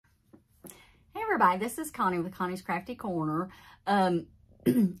Everybody, this is Connie with Connie's Crafty Corner. I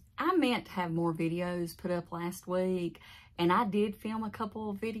meant to have more videos put up last week, and I did film a couple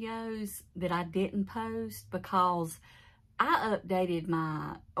of videos that I didn't post because I updated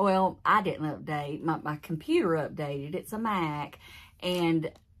my, well, I didn't update, my computer updated. It's a Mac,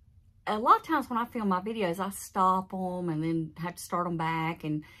 and a lot of times when I film my videos, I stop them and then have to start them back,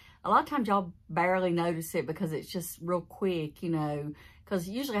 and a lot of times y'all barely notice it because it's just real quick, you know, because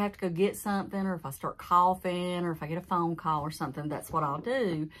usually I have to go get something, or if I start coughing, or if I get a phone call or something, that's what I'll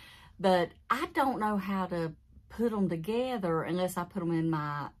do. But I don't know how to put them together unless I put them in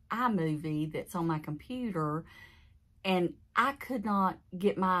my iMovie that's on my computer, and I could not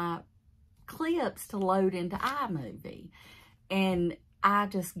get my clips to load into iMovie, and I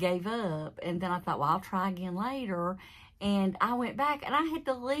just gave up. And then I thought, well, I'll try again later. And I went back and I had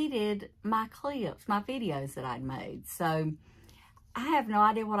deleted my clips, my videos that I'd made. So I have no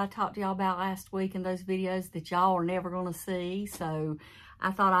idea what I talked to y'all about last week in those videos that y'all are never going to see. So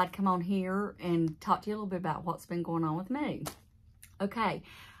I thought I'd come on here and talk to you a little bit about what's been going on with me. Okay.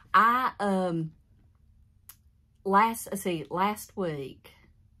 Last week,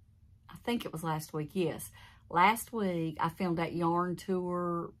 I think it was last week, yes. Last week, I filmed that yarn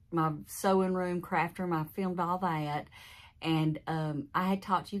tour, my sewing room, craft room. I filmed all that. And I had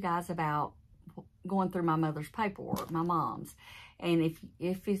talked to you guys about going through my mother's paperwork, my mom's. And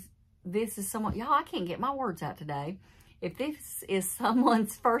if this is someone, y'all, I can't get my words out today. If this is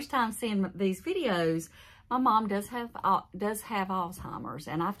someone's first time seeing these videos, my mom does have Alzheimer's.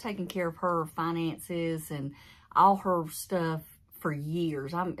 And I've taken care of her finances and all her stuff for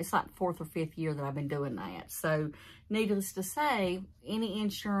years. It's like the 4th or 5th year that I've been doing that. So needless to say, any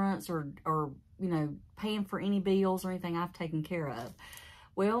insurance or you know, paying for any bills or anything, I've taken care of.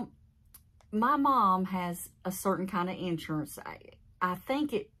 Well, my mom has a certain kind of insurance. I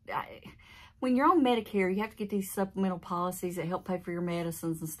think when you're on Medicare, you have to get these supplemental policies that help pay for your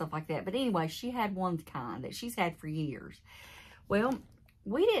medicines and stuff like that. But anyway, she had one kind that she's had for years. Well,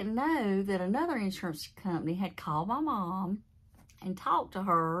 we didn't know that another insurance company had called my mom and talked to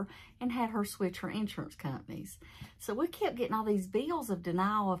her and had her switch her insurance companies. So we kept getting all these bills of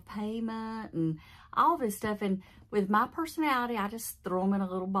denial of payment and all this stuff. And with my personality, I just threw them in a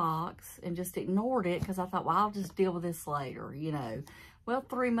little box and just ignored it because I thought, well, I'll just deal with this later, you know. Well,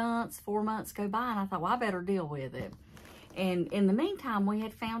 3 months, 4 months go by, and I thought, well, I better deal with it. And in the meantime, we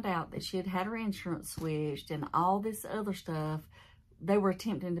had found out that she had had her insurance switched and all this other stuff. They were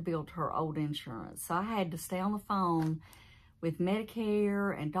attempting to build her old insurance. So I had to stay on the phone with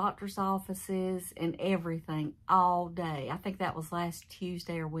Medicare and doctor's offices and everything all day. I think that was last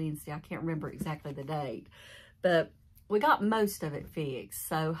Tuesday or Wednesday. I can't remember exactly the date. But we got most of it fixed.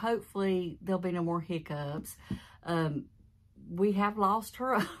 So hopefully there'll be no more hiccups. We have lost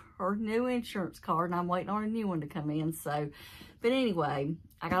her new insurance card, and I'm waiting on a new one to come in. So, but anyway,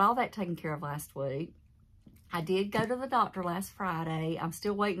 I got all that taken care of last week. I did go to the doctor last Friday. I'm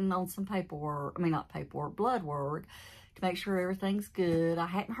still waiting on some blood work, to make sure everything's good. I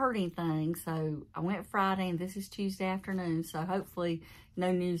hadn't heard anything, so I went Friday, and this is Tuesday afternoon, so hopefully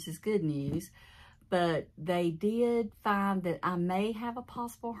no news is good news. But they did find that I may have a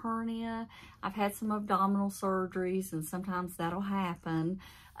possible hernia. I've had some abdominal surgeries, and sometimes that'll happen.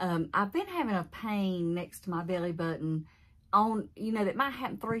 I've been having a pain next to my belly button that might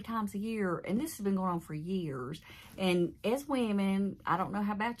happen 3 times a year, and this has been going on for years. And as women, I don't know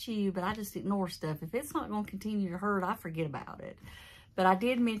how about you, but I just ignore stuff. If it's not going to continue to hurt, I forget about it. But I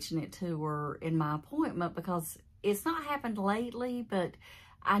did mention it to her in my appointment because it's not happened lately, but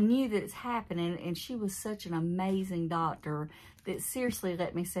I knew that it's happening, and she was such an amazing doctor that seriously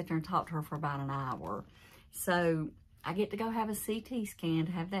let me sit there and talk to her for about an hour. So I get to go have a CT scan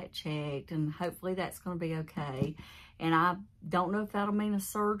to have that checked, and hopefully that's going to be okay. And I don't know if that'll mean a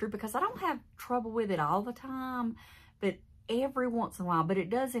surgery because I don't have trouble with it all the time, but every once in a while. But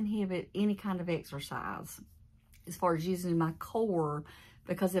it does inhibit any kind of exercise as far as using my core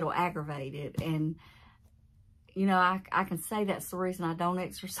because it'll aggravate it. And, you know, I can say that's the reason I don't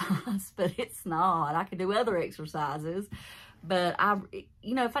exercise, but it's not. I can do other exercises. But,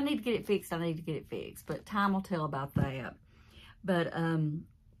 you know, if I need to get it fixed, I need to get it fixed. But time will tell about that. But,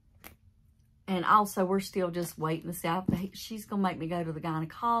 and also, we're still just waiting to see. She's going to make me go to the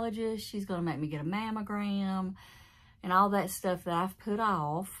gynecologist. She's going to make me get a mammogram and all that stuff that I've put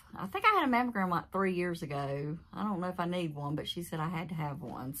off. I think I had a mammogram like 3 years ago. I don't know if I need one, but she said I had to have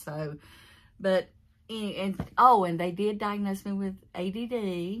one. So, but, and they did diagnose me with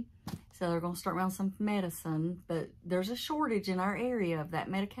ADD. So they're going to start me on some medicine. But there's a shortage in our area of that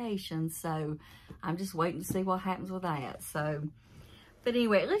medication. So I'm just waiting to see what happens with that. So, But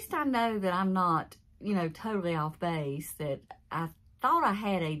anyway, at least I know that I'm not, you know, totally off base, that I thought I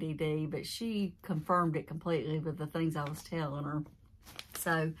had ADD, but she confirmed it completely with the things I was telling her.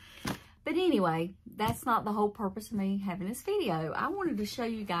 So, but anyway, that's not the whole purpose of me having this video. I wanted to show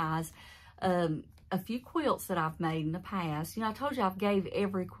you guys a few quilts that I've made in the past. You know, I told you I've gave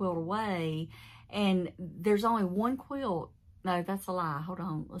every quilt away, and there's only one quilt. No, that's a lie. Hold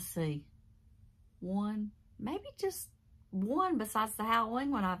on. Let's see. One, maybe just one besides the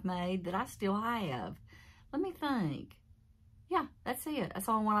Halloween one I've made that I still have. Let me think. Yeah, that's it. That's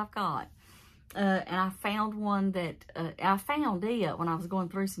the only one I've got. And I found one that, I found it when I was going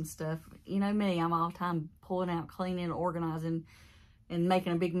through some stuff. You know me, I'm all the time pulling out, cleaning, organizing, and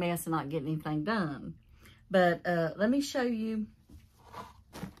making a big mess and not getting anything done. But let me show you.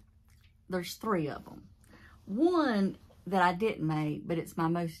 There's 3 of them. One that I didn't make, but it's my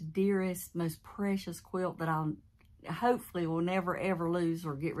most dearest, most precious quilt that I'll hopefully will never ever lose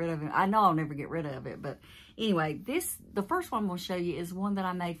or get rid of it. I know I'll never get rid of it, but anyway, the first one I'm going to show you is one that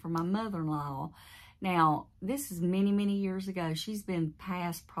I made for my mother-in-law. Now, this is many, many years ago. She's been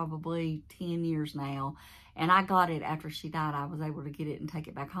past probably 10 years now, and I got it after she died. I was able to get it and take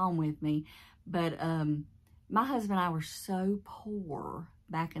it back home with me. But my husband and I were so poor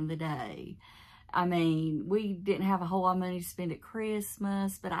back in the day. I mean, we didn't have a whole lot of money to spend at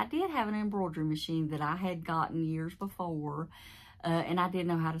Christmas, but I did have an embroidery machine that I had gotten years before, and I did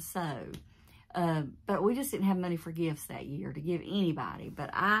know how to sew. But we just didn't have money for gifts that year to give anybody.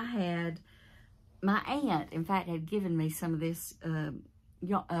 But I had, my aunt, in fact, had given me some of this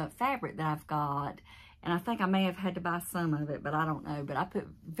fabric that I've got, and I think I may have had to buy some of it, but I don't know. But I put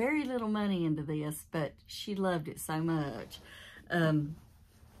very little money into this, but she loved it so much.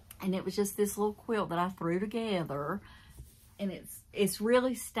 And it was just this little quilt that I threw together, and it's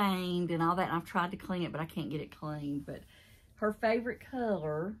really stained and all that. And I've tried to clean it, but I can't get it clean. But her favorite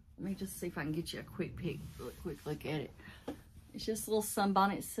color, let me just see if I can get you a quick look at it. It's just a little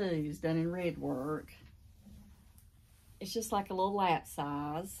Sunbonnet Sue's done in red work. It's just like a little lap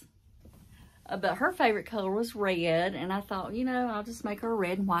size. But her favorite color was red, and I thought, you know, I'll just make her a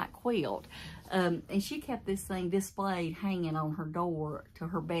red and white quilt. And she kept this thing displayed hanging on her door to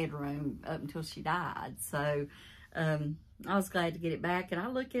her bedroom up until she died. So I was glad to get it back, and I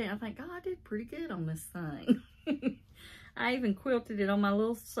look at it and I think, oh, I did pretty good on this thing. I even quilted it on my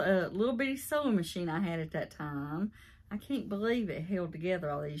little bitty sewing machine I had at that time. I can't believe it held together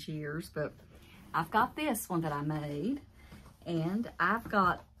all these years. But I've got this one that I made, and I've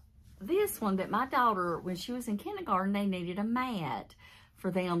got this one that my daughter, when she was in kindergarten, they needed a mat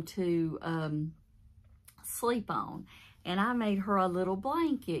for them to sleep on. And I made her a little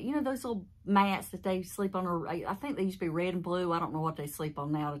blanket. You know those little mats that they sleep on, or I think they used to be red and blue. I don't know what they sleep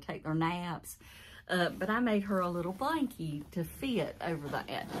on now to take their naps. But I made her a little blankie to fit over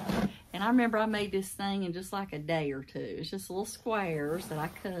that. And I remember I made this thing in just like a day or two. It's just little squares that I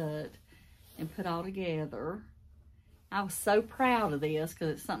cut and put all together. I was so proud of this because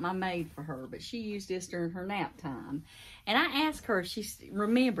it's something I made for her, but she used this during her nap time. And I asked her if she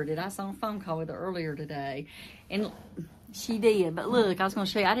remembered it. I was on a phone call with her earlier today, and she did. But look, I was going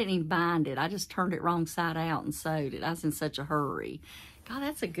to show you, I didn't even bind it. I just turned it wrong side out and sewed it. I was in such a hurry. God,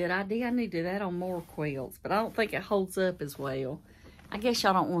 that's a good idea. I need to do that on more quilts, but I don't think it holds up as well. I guess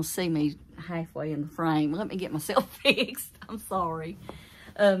y'all don't want to see me halfway in the frame. Let me get myself fixed. I'm sorry.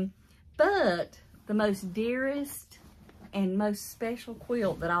 But the most dearest and most special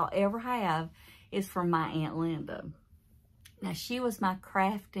quilt that I'll ever have is from my Aunt Linda. Now, she was my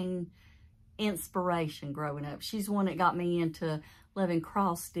crafting inspiration growing up. She's the one that got me into loving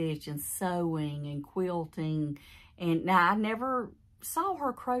cross stitch and sewing and quilting. And now I never saw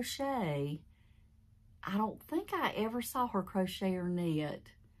her crochet. I don't think I ever saw her crochet or knit,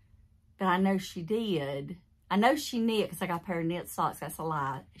 but I know she did. I know she knit because I got a pair of knit socks. That's a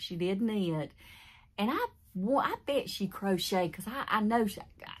lie. She did knit. And I bet she crocheted because I know,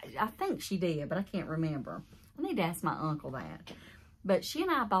 I think she did, but I can't remember. I need to ask my uncle that. But she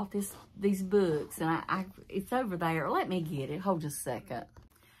and I bought these books, and it's over there. Let me get it. Hold just a second.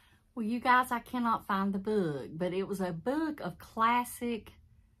 Well, you guys, I cannot find the book, but it was a book of classic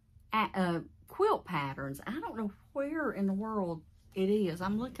quilt patterns. I don't know where in the world it is.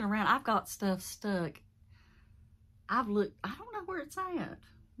 I'm looking around. I've got stuff stuck. I don't know where it's at.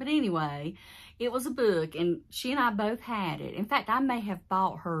 But anyway, it was a book, and she and I both had it. In fact, I may have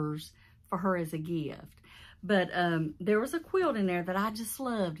bought hers for her as a gift. But there was a quilt in there that I just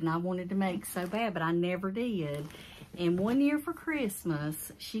loved, and I wanted to make so bad, but I never did. And one year for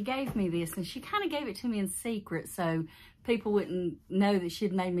Christmas, she gave me this, and she kind of gave it to me in secret so people wouldn't know that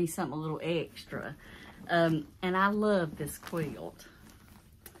she'd made me something a little extra. And I love this quilt.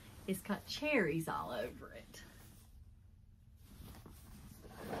 It's got cherries all over it.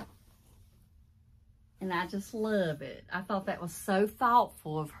 And I just love it. I thought that was so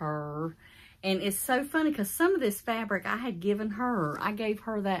thoughtful of her. And it's so funny because some of this fabric I had given her. I gave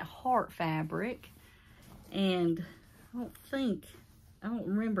her that heart fabric. And I don't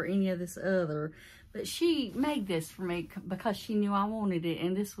remember any of this other. But she made this for me because she knew I wanted it.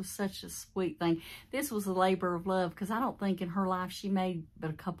 And this was such a sweet thing. This was a labor of love because I don't think in her life she made but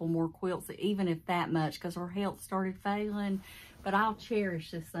a couple more quilts, even if that much, because her health started failing. But I'll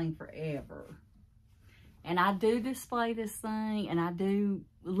cherish this thing forever. And I do display this thing, and I do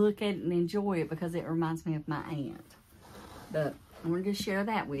look at it and enjoy it because it reminds me of my aunt. But I wanted to share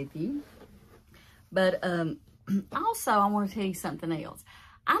that with you. But also, I want to tell you something else.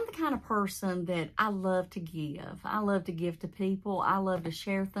 I'm the kind of person that I love to give. I love to give to people. I love to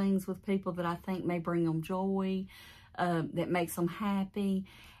share things with people that I think may bring them joy, that makes them happy.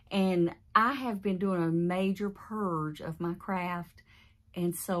 And I have been doing a major purge of my craft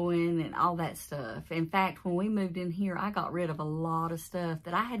and sewing and all that stuff. In fact, when we moved in here, I got rid of a lot of stuff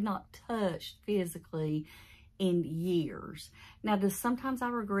that I had not touched physically in years. Now, does sometimes I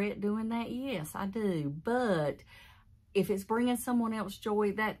regret doing that? Yes, I do. But if it's bringing someone else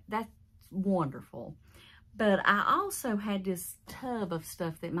joy, that's wonderful. But I also had this tub of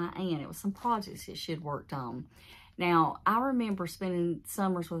stuff that my aunt, it was some projects that she had worked on. Now, I remember spending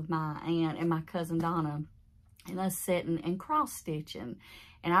summers with my aunt and my cousin Donna, and us sitting and cross-stitching.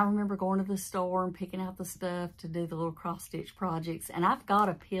 And I remember going to the store and picking out the stuff to do the little cross-stitch projects. And I've got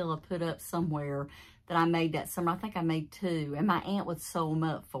a pillow put up somewhere that I made that summer. I think I made 2. And my aunt would sew them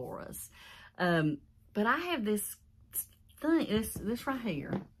up for us. But I have this thing, this right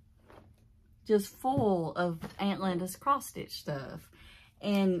here, just full of Aunt Linda's cross-stitch stuff.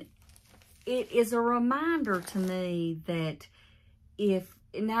 And it is a reminder to me that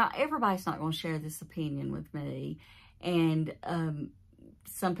now, everybody's not going to share this opinion with me, and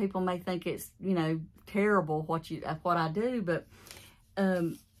some people may think it's, terrible what I do, but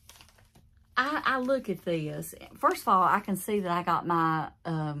I look at this. First of all, I can see that I got my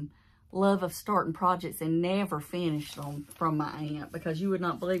love of starting projects and never finished them from my aunt, because you would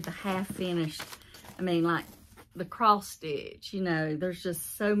not believe the half-finished, like the cross-stitch, there's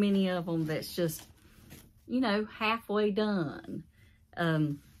just so many of them that's just, halfway done.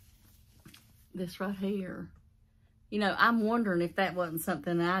 This right here, I'm wondering if that wasn't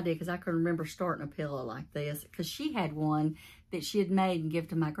something that I did, because I can remember starting a pillow like this, because she had one that she had made and give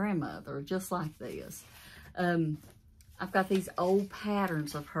to my grandmother, just like this. I've got these old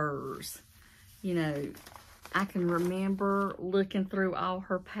patterns of hers. I can remember looking through all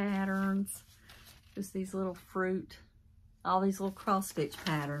her patterns, just these little fruit, all these little cross-stitch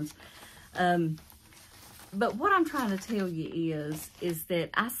patterns. But what I'm trying to tell you is that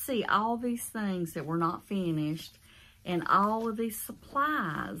I see all these things that were not finished, and all of these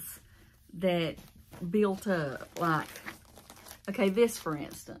supplies that built up. Like, okay, this for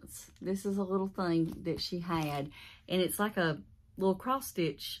instance, this is a little thing that she had, and it's like a little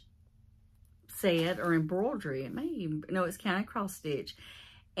cross-stitch set or embroidery. It may even, no, it's kind of cross-stitch.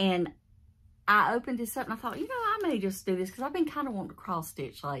 And I opened this up and I thought, I may just do this, because I've been kind of wanting to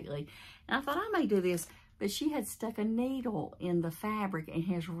cross-stitch lately. And I thought I may do this. But she had stuck a needle in the fabric and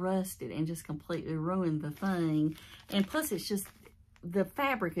has rusted and just completely ruined the thing. And plus, it's just, the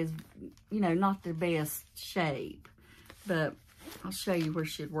fabric is, not the best shape. But I'll show you where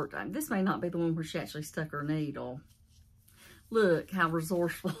she had worked on. This may not be the one where she actually stuck her needle. Look how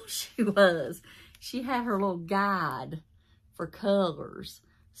resourceful she was. She had her little guide for colors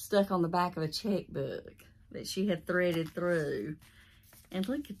stuck on the back of a checkbook that she had threaded through. And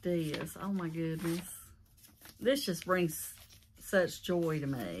look at this. Oh, my goodness. This just brings such joy to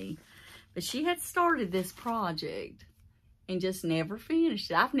me. But she had started this project and just never finished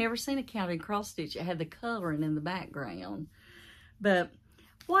it. I've never seen a counting cross stitch that had the coloring in the background. But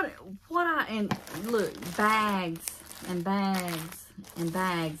and look, bags and bags and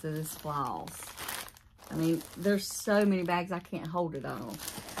bags of this floss. There's so many bags I can't hold it all.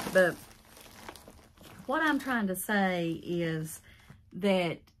 But what I'm trying to say is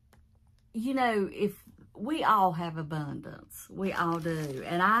that, if we all have abundance. We all do.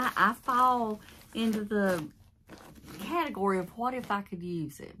 And I fall into the category of what if I could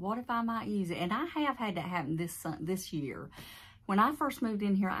use it? What if I might use it? And I have had that happen this year. When I first moved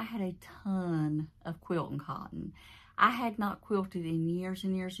in here, I had a ton of quilting cotton. I had not quilted in years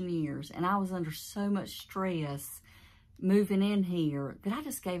and years and years. And I was under so much stress moving in here that I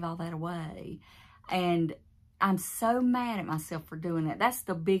just gave all that away. And I'm so mad at myself for doing that. That's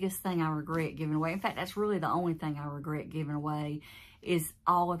the biggest thing I regret giving away. In fact, that's really the only thing I regret giving away is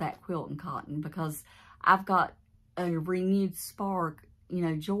all of that quilting cotton, because I've got a renewed spark, you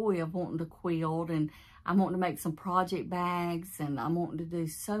know, joy of wanting to quilt, and I'm wanting to make some project bags, and I'm wanting to do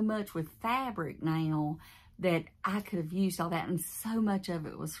so much with fabric now that I could have used all that. And so much of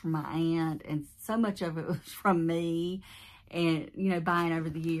it was from my aunt, and so much of it was from me, and, you know, buying over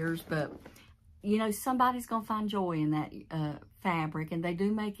the years. But, you know, somebody's going to find joy in that fabric, and they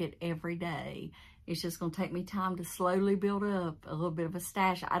do make it every day. It's just going to take me time to slowly build up a little bit of a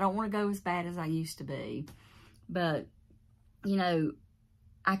stash. I don't want to go as bad as I used to be, but, you know,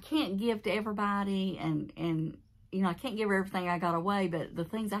 I can't give to everybody, and you know, I can't give everything I got away, but the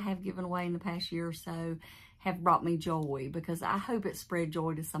things I have given away in the past year or so have brought me joy, because I hope it spread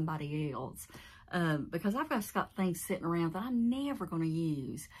joy to somebody else. Because I've just got things sitting around that I'm never going to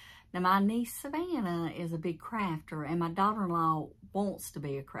use. Now, my niece Savannah is a big crafter, and my daughter-in-law wants to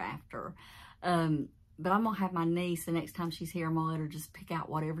be a crafter. But I'm going to have my niece, the next time she's here, I'm going to let her just pick out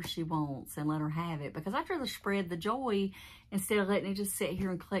whatever she wants and let her have it. Because I'd rather spread the joy instead of letting it just sit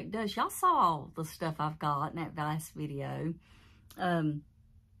here and collect dust. Y'all saw all the stuff I've got in that last video.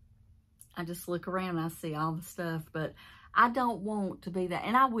 I just look around and I see all the stuff. But I don't want to be that.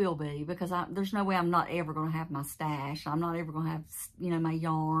 And I will be, because there's no way I'm not ever going to have my stash. I'm not ever going to have, you know, my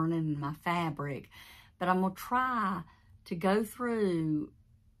yarn and my fabric. But I'm going to try to go through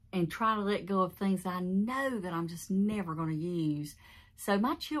and try to let go of things I know that I'm just never going to use, so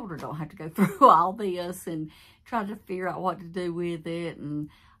my children don't have to go through all this and try to figure out what to do with it and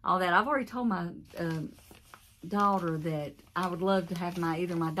all that. I've already told my daughter that I would love to have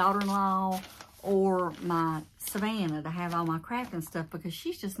either my daughter-in-law or my Savannah to have all my crafting stuff, because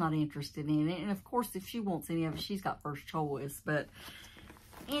she's just not interested in it. And of course, if she wants any of it, she's got first choice. But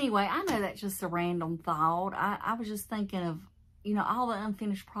anyway, I know that's just a random thought. I was just thinking of, you know, all the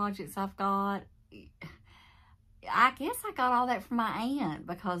unfinished projects I've got. I guess I got all that from my aunt,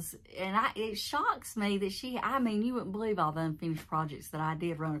 because, and it shocks me that I mean, you wouldn't believe all the unfinished projects that I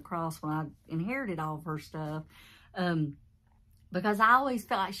did run across when I inherited all of her stuff. Because I always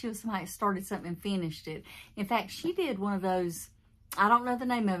felt like she was somebody that started something and finished it. In fact, she did one of those, I don't know the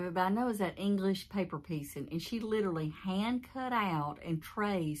name of it, but I know it's that English paper piecing. And she literally hand cut out and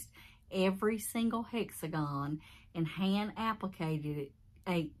traced every single hexagon and hand applicated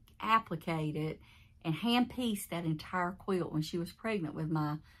it and hand pieced that entire quilt when she was pregnant with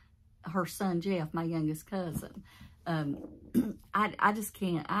her son Jeff, my youngest cousin. I just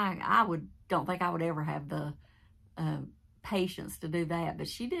can't. Don't think I would ever have the patience to do that. But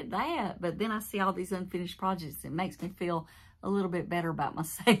she did that. But then I see all these unfinished projects. It makes me feel a little bit better about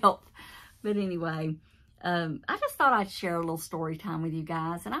myself. But anyway, I just thought I'd share a little story time with you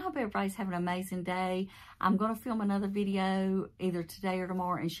guys, and I hope everybody's having an amazing day. I'm going to film another video either today or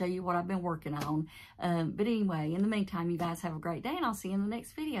tomorrow and show you what I've been working on. But anyway, in the meantime, you guys have a great day, and I'll see you in the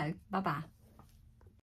next video. Bye-bye.